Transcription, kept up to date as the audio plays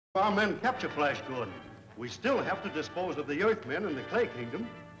Our men capture Flash Gordon. We still have to dispose of the Earthmen in the Clay Kingdom.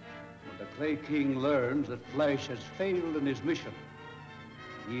 When the Clay King learns that Flash has failed in his mission,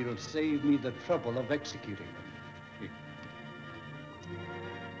 he'll save me the trouble of executing him.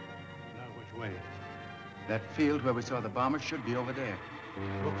 Now, which way? That field where we saw the bomber should be over there.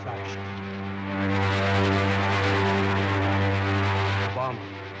 Look, Flash. The bomber.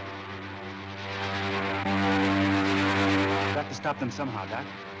 We've got to stop them somehow, Doc.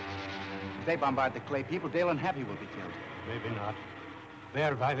 If they bombard the Clay people, Dale and Happy will be killed. Maybe not.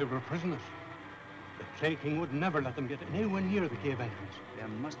 They're valuable prisoners. The Clay King would never let them get anywhere near the cave entrance. There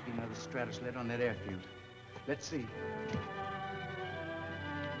must be another stratus sled on that airfield. Let's see.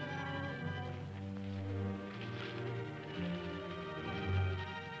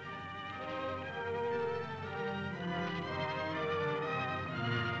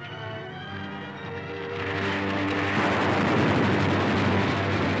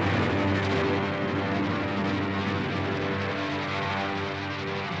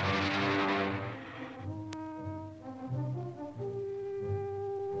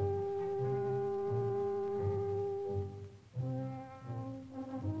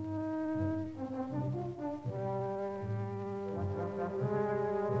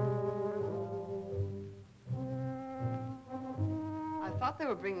 I thought they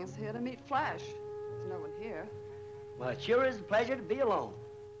were bringing us here to meet Flash. There's no one here. Well, it sure is a pleasure to be alone.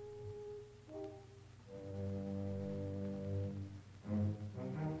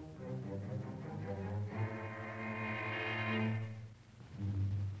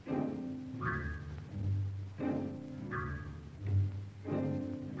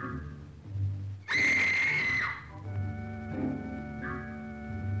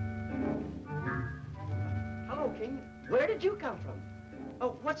 Hello, King. Where did you come from?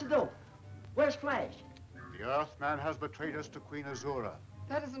 Oh, what's the dope? Where's Flash? The Earthman has betrayed us to Queen Azura.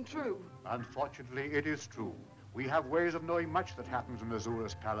 That isn't true. Unfortunately, it is true. We have ways of knowing much that happens in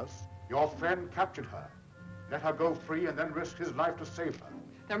Azura's palace. Your friend captured her. Let her go free and then risk his life to save her.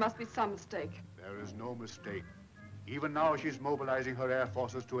 There must be some mistake. There is no mistake. Even now, she's mobilizing her air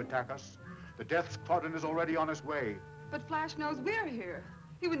forces to attack us. The Death Squadron is already on its way. But Flash knows we're here.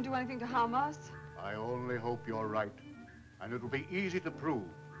 He wouldn't do anything to harm us. I only hope you're right. And it will be easy to prove.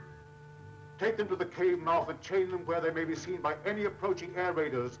 Take them to the cave mouth and chain them where they may be seen by any approaching air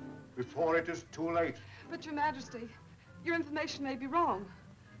raiders before it is too late. But, Your Majesty, your information may be wrong.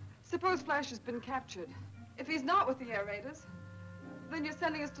 Suppose Flash has been captured. If he's not with the air raiders, then you're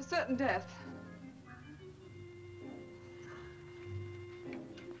sending us to certain death.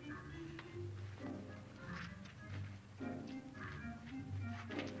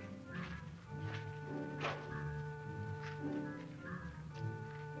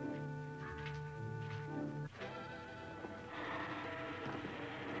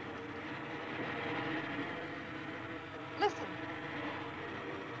 Listen.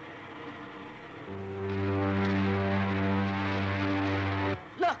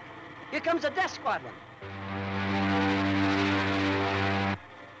 Look, here comes the Death Squadron.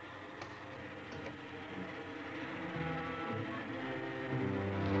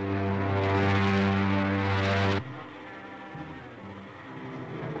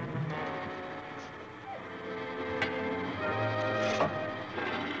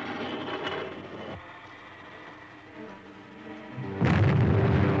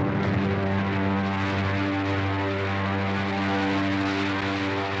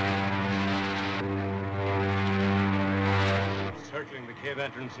 Circling the cave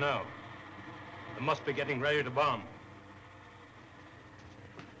entrance now. They must be getting ready to bomb.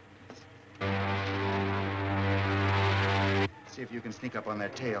 See if you can sneak up on their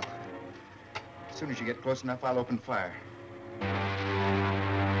tail. As soon as you get close enough, I'll open fire.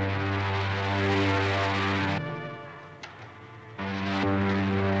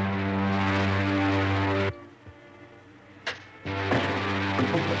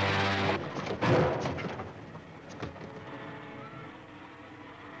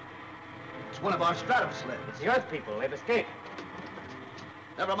 It's one of our stratum sleds. It's the Earth people. They've escaped.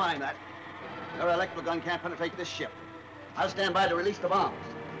 Never mind that. Your electrical gun can't penetrate this ship. I'll stand by to release the bombs.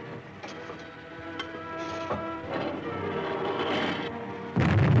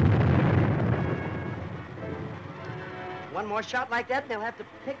 One more shot like that, and they'll have to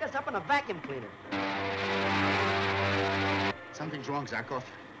pick us up in a vacuum cleaner. Something's wrong, Zarkov.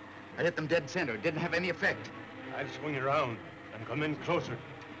 I hit them dead center. It didn't have any effect. I'll swing around and come in closer.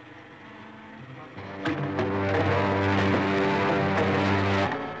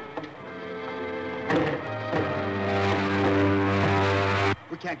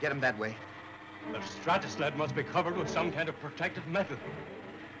 We can't get them that way. The stratus sled must be covered with some kind of protective metal.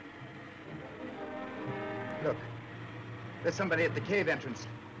 Look, there's somebody at the cave entrance.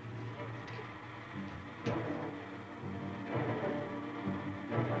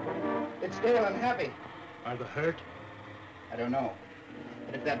 It's Dale and Happy. Are they hurt? I don't know.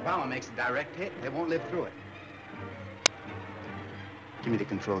 But if that bomber makes a direct hit, they won't live through it. Give me the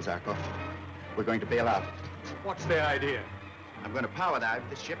controls, Arco. We're going to bail out. What's the idea? I'm going to power dive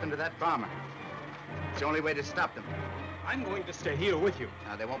the ship into that bomber. It's the only way to stop them. I'm going to stay here with you.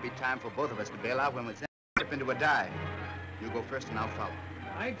 Now, there won't be time for both of us to bail out when we send the ship into a dive. You go first and I'll follow.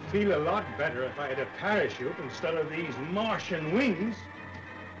 I'd feel a lot better if I had a parachute instead of these Martian wings.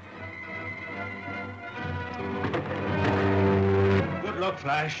 Good luck,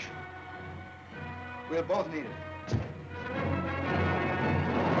 Flash. We'll both need it.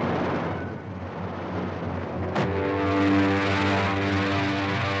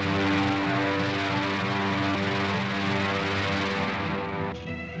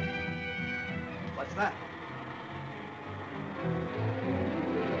 What's that?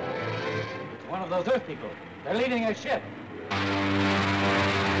 It's one of those Earth people. They're leading a ship.